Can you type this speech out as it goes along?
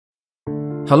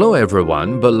Hello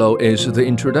everyone, below is the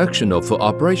introduction of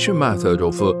operation method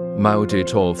of MALDI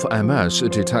TOF MS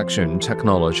detection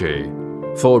technology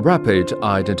for rapid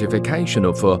identification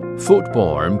of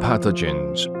foodborne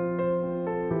pathogens.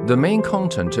 The main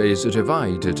content is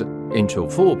divided into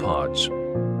 4 parts.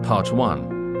 Part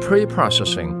 1.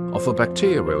 Pre-processing of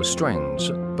bacterial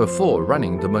strains before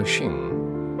running the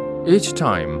machine. Each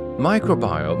time,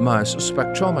 microbial mass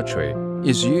spectrometry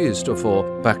is used for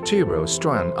bacterial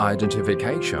strain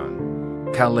identification.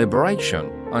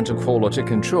 Calibration and quality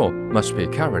control must be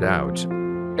carried out.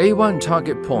 A1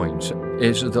 target point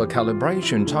is the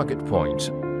calibration target point,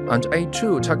 and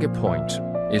A2 target point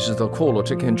is the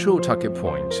quality control target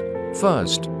point.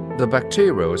 First, the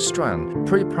bacterial strain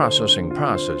pre-processing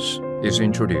process is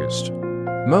introduced.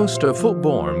 Most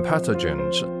foodborne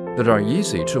pathogens that are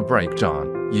easy to break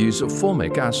down use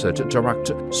formic acid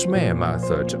direct smear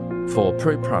method for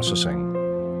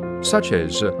pre-processing, such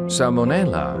as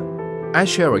Salmonella,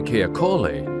 Escherichia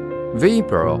coli,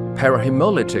 Vibrio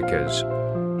parahemolyticus,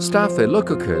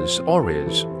 Staphylococcus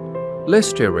aureus,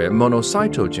 Listeria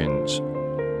monocytogenes,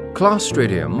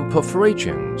 Clostridium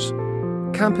perfringens,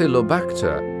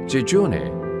 Campylobacter jejuni,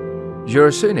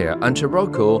 Yersinia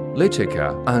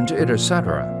enterocolytica, and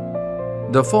etc.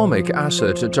 The formic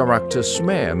acid direct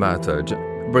smear method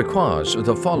requires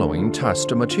the following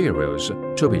test materials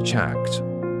to be checked.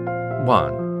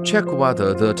 1. Check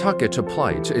whether the target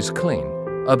plate is clean.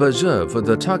 Observe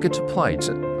the target plate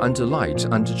and light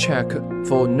and check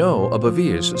for no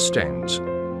obvious stains.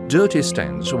 Dirty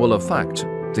stains will affect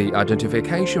the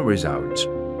identification result.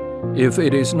 If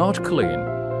it is not clean,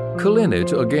 clean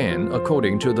it again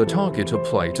according to the target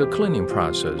plate cleaning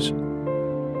process.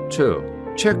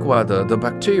 2. Check whether the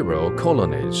bacterial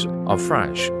colonies are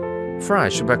fresh.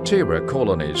 Fresh bacterial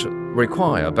colonies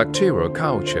require bacterial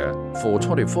culture for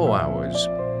 24 hours,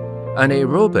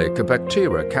 anaerobic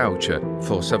bacteria culture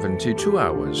for 72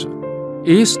 hours,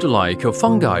 yeast-like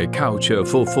fungi culture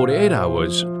for 48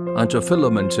 hours, and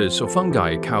filamentous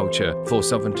fungi culture for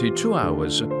 72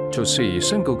 hours to see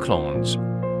single clones.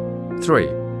 3.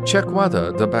 Check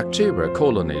whether the bacterial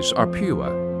colonies are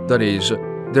pure, that is,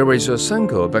 there is a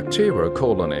single bacterial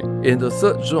colony in the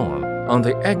third zone on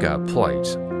the agar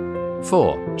plate.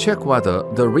 4. Check whether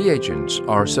the reagents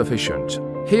are sufficient.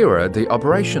 Here are the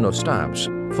operational steps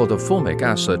for the formic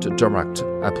acid direct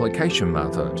application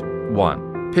method.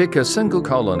 1. Pick a single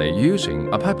colony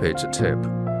using a pipette tip.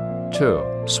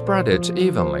 2. Spread it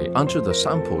evenly onto the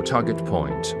sample target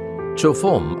point to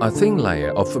form a thin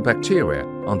layer of bacteria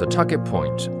on the target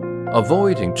point,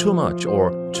 avoiding too much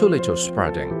or too little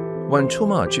spreading. When too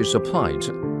much is applied,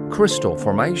 crystal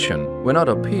formation will not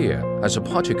appear as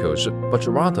particles but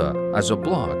rather as a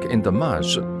block in the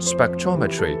mass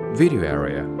spectrometry video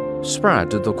area.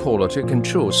 Spread the quality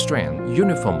control strain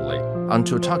uniformly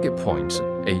onto target point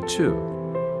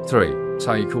A2. 3.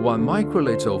 Take 1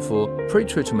 microliter of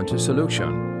pre-treatment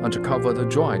solution and cover the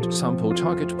dried sample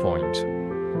target point.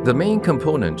 The main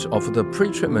component of the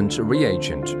pre-treatment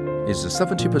reagent is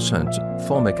 70%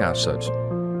 formic acid,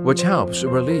 which helps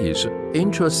release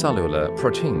intracellular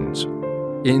proteins.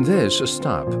 In this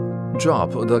step,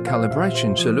 drop the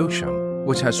calibration solution,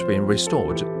 which has been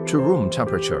restored to room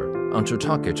temperature, onto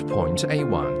target point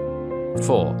A1.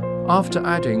 4. After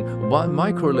adding 1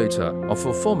 microliter of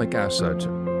formic acid,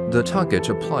 the target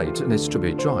plate needs to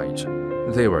be dried.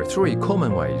 There are 3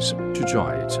 common ways to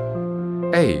dry it.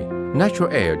 A.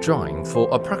 Natural air drying for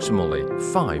approximately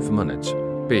 5 minutes.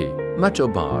 B. Metal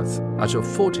bath at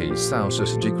 40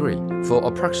 Celsius degree for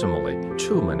approximately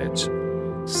 2 minutes.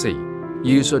 C.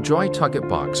 Use a dry target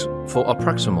box for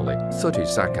approximately 30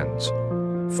 seconds.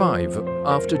 5.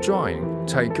 After drying,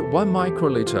 take 1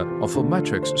 microliter of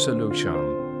matrix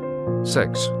solution.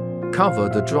 6. Cover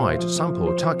the dried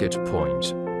sample target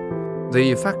point.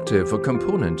 The effective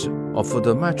component of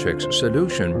the matrix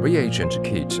solution reagent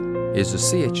kit is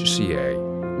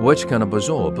CHCA, which can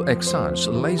absorb excess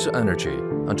laser energy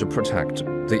and to protect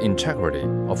the integrity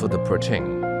of the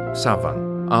protein.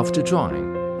 7. After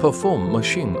drying, perform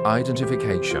machine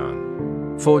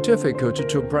identification. For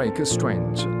difficult-to-break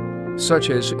strains, such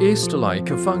as yeast-like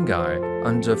fungi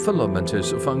and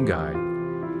filamentous fungi,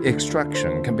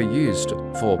 extraction can be used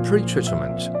for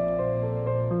pre-treatment.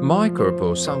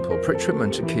 Microbial sample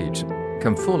pre-treatment kit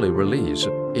can fully release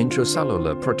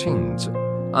intracellular proteins,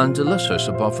 and lysis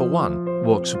buffer 1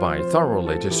 works by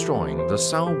thoroughly destroying the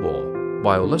cell wall,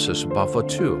 while lysis buffer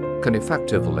 2 can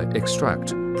effectively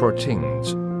extract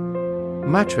proteins.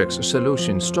 Matrix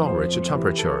solution storage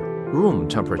temperature, room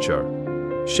temperature.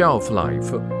 Shelf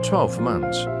life 12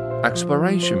 months.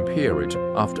 Expiration period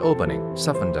after opening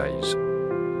 7 days.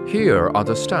 Here are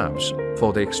the steps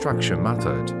for the extraction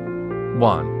method.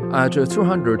 1. Add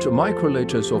 300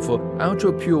 microliters of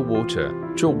ultra-pure water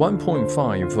to 1.5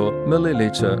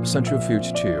 milliliter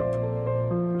centrifuge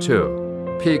tube.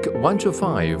 2. Pick 1 to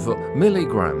 5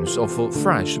 milligrams of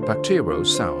fresh bacterial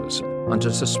cells and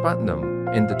suspend them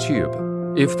in the tube.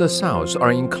 If the cells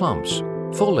are in clumps,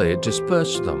 fully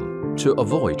disperse them to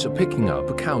avoid picking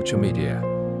up culture media.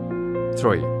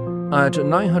 3. Add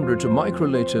 900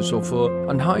 microliters of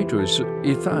anhydrous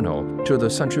ethanol to the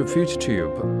centrifuge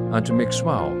tube and mix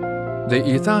well. The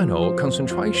ethanol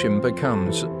concentration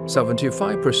becomes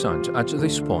 75% at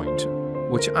this point,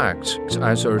 which acts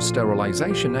as a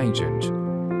sterilization agent.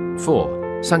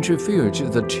 4. Centrifuge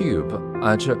the tube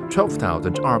at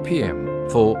 12,000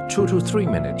 rpm for 2 to 3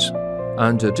 minutes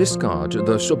and discard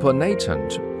the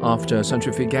supernatant after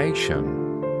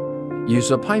centrifugation.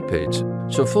 Use a pipette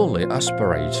to fully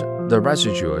aspirate the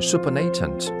residual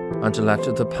supernatant and let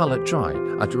the pellet dry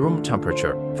at room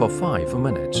temperature for 5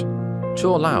 minutes to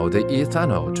allow the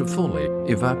ethanol to fully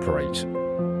evaporate.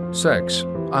 6.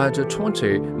 Add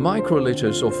 20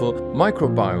 microliters of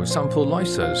microbial sample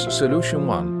lysis solution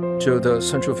 1 to the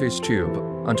centrifuge tube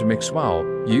and mix well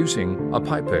using a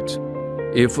pipette.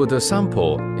 If the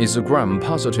sample is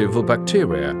gram-positive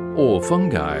bacteria or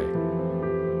fungi,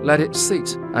 let it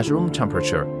sit at room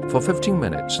temperature for 15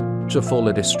 minutes to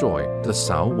fully destroy the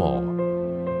cell wall.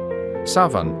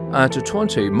 7. Add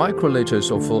 20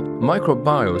 microliters of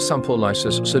microbial sample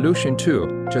lysis solution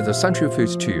 2 to the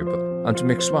centrifuge tube and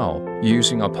mix well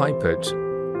using a pipette.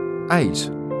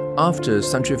 8. After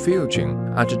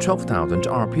centrifuging at 12,000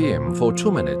 rpm for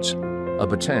 2 minutes,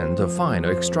 obtain the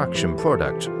final extraction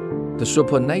product. The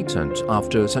supernatant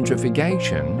after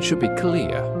centrifugation should be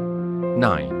clear.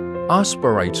 9.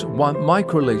 Aspirate 1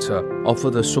 microliter of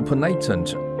the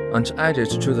supernatant and add it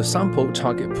to the sample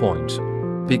target point.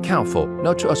 Be careful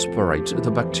not to aspirate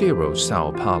the bacterial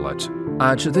cell pellet.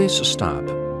 At this step,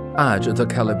 add the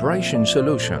calibration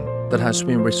solution that has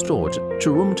been restored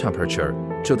to room temperature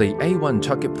to the A1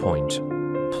 target point.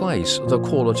 Place the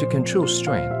quality control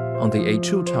strain on the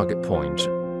A2 target point.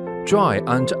 Dry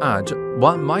and add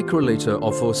 1 microliter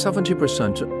of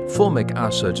 70% formic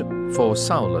acid for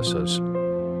cell lysis.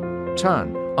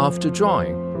 10. After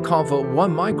drying, cover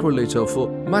 1 microliter of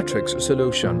matrix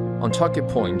solution on target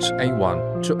points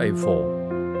A1 to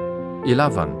A4.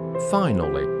 11.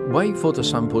 Finally, wait for the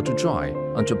sample to dry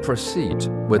and to proceed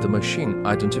with the machine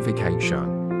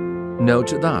identification.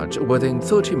 Note that within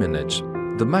 30 minutes,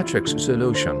 the matrix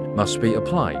solution must be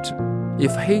applied.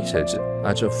 If heated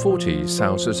at 40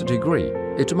 Celsius degree,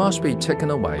 it must be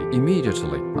taken away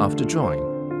immediately after drying,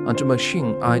 and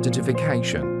machine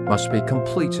identification must be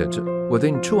completed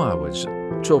within 2 hours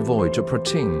to avoid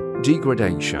protein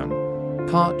degradation.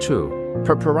 Part 2.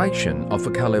 Preparation of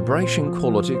calibration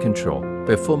quality control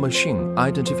before machine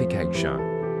identification.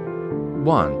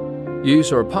 1.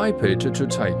 Use a pipette to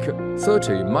take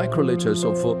 30 microliters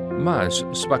of mass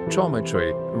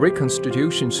spectrometry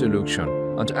reconstitution solution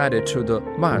and add it to the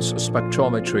mass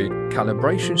spectrometry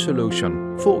calibration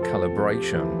solution for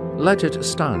calibration. Let it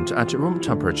stand at room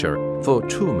temperature for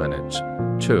 2 minutes.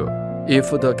 2.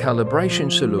 If the calibration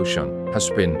solution has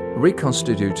been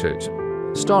reconstituted,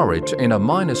 store it in a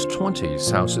 -20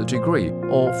 Celsius degree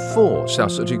or 4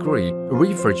 Celsius degree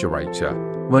refrigerator.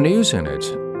 When using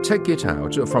it, take it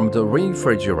out from the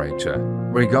refrigerator,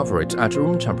 recover it at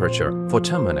room temperature for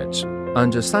 10 minutes,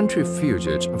 and centrifuge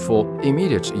it for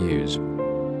immediate use.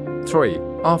 3.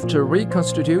 After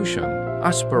reconstitution,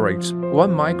 aspirate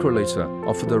 1 microliter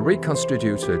of the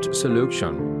reconstituted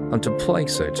solution and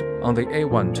place it on the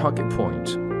A1 target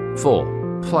point. 4.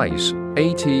 Place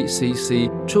 80 cc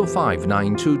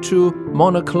 25922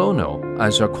 monoclonal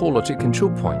as a quality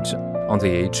control point on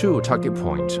the A2 target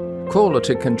point.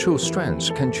 Quality control strains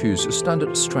can choose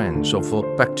standard strains of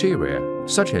bacteria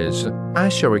such as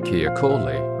Escherichia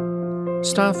coli,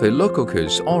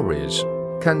 Staphylococcus aureus,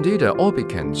 Candida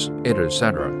albicans,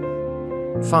 etc.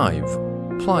 5.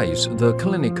 Place the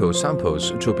clinical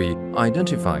samples to be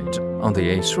identified on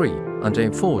the A3 and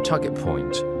A4 target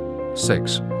point.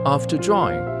 6. After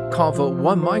drying, cover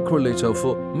 1 microliter of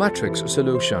matrix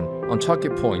solution on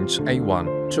target points A1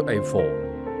 to A4.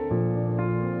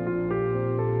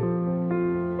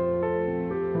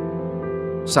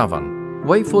 7.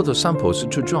 Wait for the samples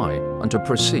to dry and to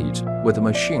proceed with the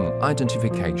machine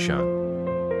identification.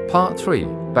 Part 3.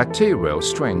 Bacterial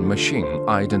strain machine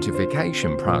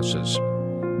identification process.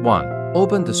 1.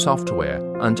 Open the software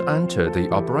and enter the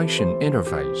operation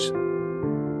interface.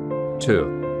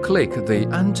 2. Click the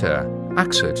Enter,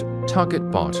 Exit,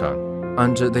 Target button,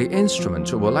 and the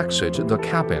instrument will exit the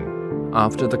cabin.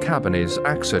 After the cabin is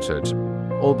exited,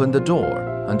 open the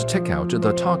door and take out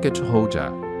the target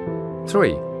holder.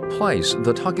 3. Place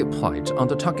the target plate on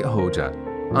the target holder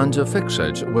and fix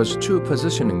it with 2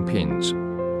 positioning pins.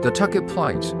 The target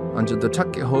plate and the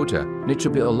target holder need to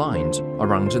be aligned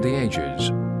around the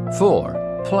edges. 4.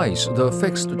 Place the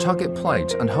fixed target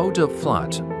plate and holder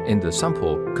flat in the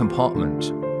sample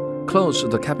compartment. Close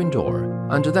the cabin door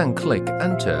and then click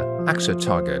Enter Exit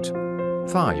Target.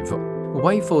 5.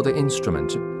 Wait for the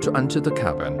instrument to enter the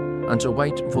cabin and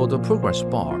wait for the progress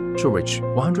bar to reach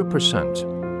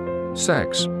 100%.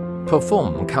 6.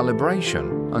 Perform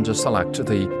calibration and select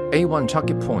the A1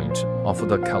 target point of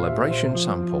the calibration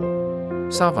sample.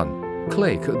 7.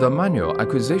 Click the Manual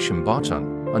Acquisition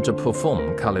button and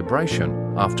perform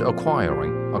calibration after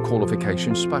acquiring a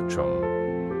qualification spectrum.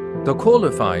 The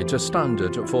qualified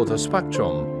standard for the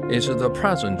spectrum is the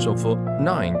presence of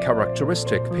 9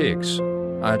 characteristic peaks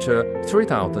at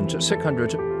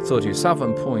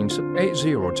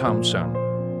 3,637.80 Thomson,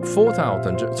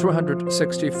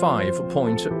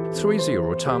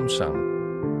 4,365.30 Thomson,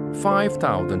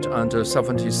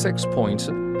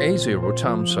 5,076.80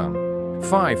 Thomson,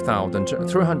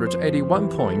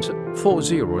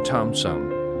 5,381.40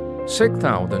 Thomson,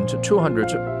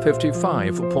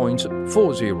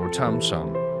 6,255.40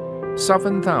 Thomson,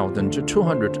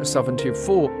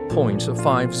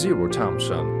 7,274.50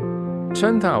 Thomson,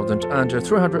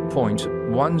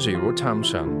 10,300.10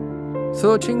 Thomson,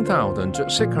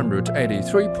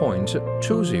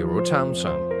 13,683.20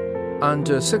 Thomson, and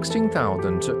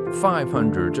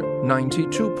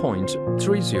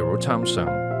 16,592.30 Thomson.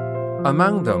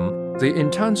 Among them, the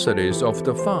intensities of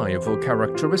the 5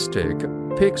 characteristic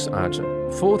peaks at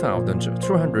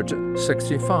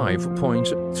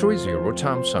 4,365.30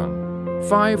 Thomson,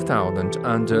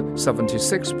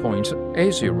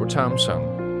 5,076.80 Thomson,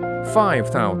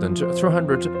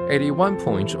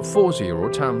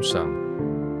 5,381.40 Thomson,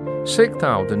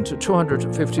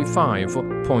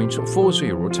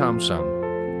 6,255.40 Thomson,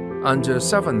 and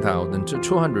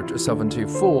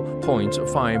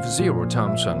 7,274.50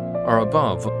 Thomson are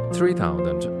above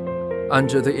 3,000, and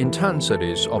the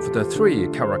intensities of the 3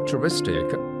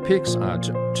 characteristic peaks at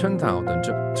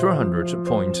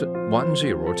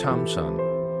 10,300.10 Thomson,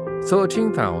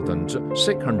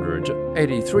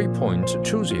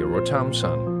 13,683.20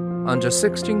 Thomson, and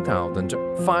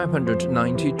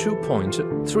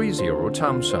 16,592.30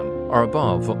 Thomson are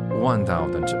above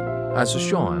 1,000, as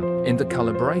shown in the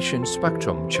calibration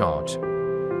spectrum chart.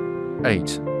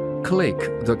 8. Click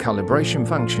the calibration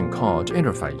function card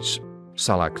interface.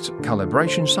 Select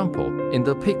calibration sample in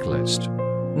the peak list.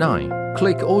 9.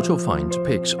 Click Auto Find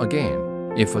Peaks again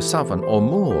if 7 or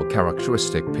more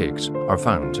characteristic peaks are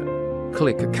found.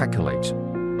 Click Calculate.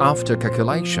 After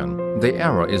calculation, the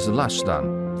error is less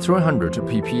than 300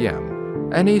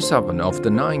 ppm. Any 7 of the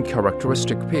 9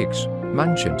 characteristic peaks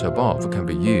mentioned above can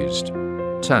be used.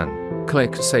 10.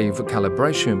 Click Save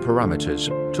Calibration Parameters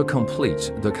to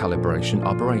complete the calibration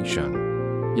operation.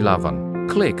 11.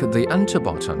 Click the Enter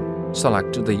button.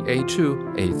 Select the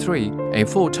A2, A3,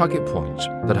 A4 target points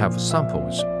that have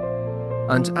samples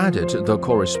and edit the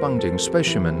corresponding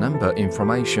specimen number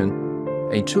information.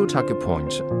 A2 target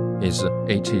point is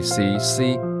ATC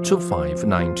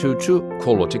C25922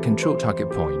 quality control target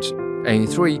point.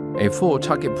 A3, A4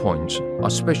 target points are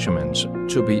specimens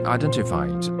to be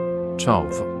identified.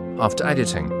 12. After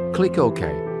editing, click OK,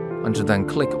 and then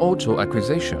click Auto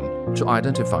Acquisition to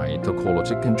identify the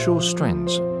quality control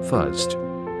strains first.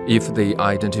 If the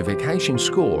identification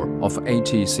score of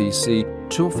ATCC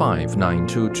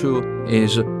 25922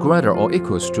 is greater or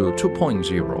equals to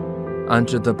 2.0, and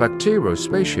the bacterial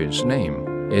species name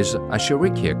is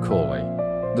Escherichia coli,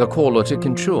 the quality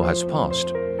control has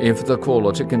passed. If the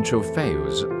quality control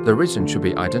fails, the reason should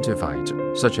be identified,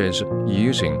 such as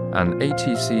using an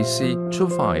ATCC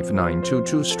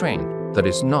 25922 strain that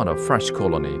is not a fresh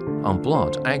colony on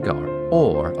blood agar,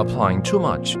 or applying too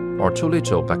much or too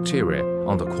little bacteria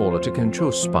on the quality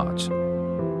control spot.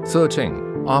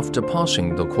 13. After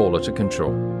passing the quality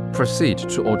control, proceed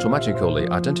to automatically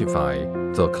identify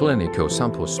the clinical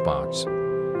sample spots.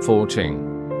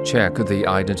 14. Check the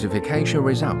identification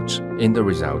results in the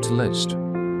result list.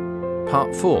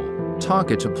 Part 4.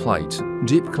 Target plate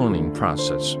deep cleaning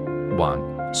process.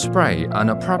 1. Spray an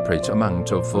appropriate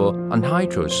amount of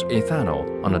anhydrous ethanol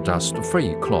on a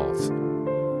dust-free cloth.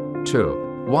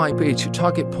 2. Wipe each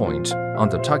target point on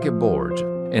the target board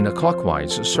in a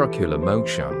clockwise circular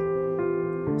motion.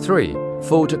 3.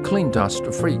 Fold a clean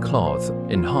dust-free cloth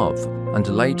in half and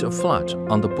lay it flat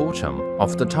on the bottom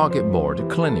of the target board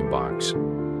cleaning box.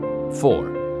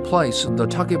 4. Place the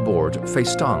target board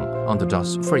face down on the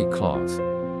dust-free cloth.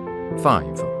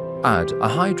 5. Add a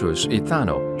hydrous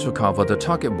ethanol to cover the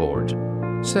target board.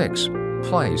 6.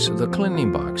 Place the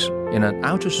cleaning box in an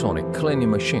ultrasonic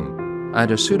cleaning machine. Add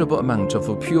a suitable amount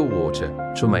of pure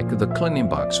water to make the cleaning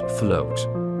box float.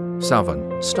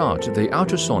 7. Start the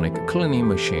ultrasonic cleaning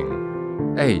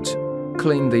machine. 8.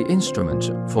 Clean the instrument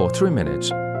for 3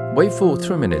 minutes. Wait for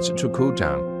 3 minutes to cool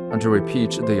down and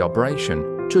repeat the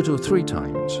operation 2 to 3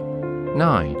 times.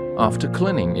 9. After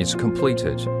cleaning is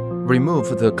completed,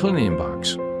 remove the cleaning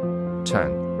box.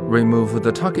 10. Remove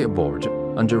the target board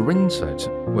and rinse it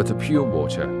with pure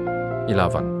water.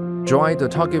 11. Dry the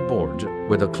target board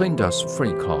with a clean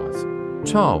dust-free cloth.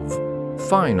 12.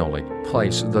 Finally,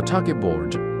 place the target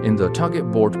board in the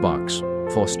target board box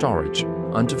for storage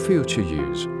and future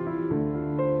use.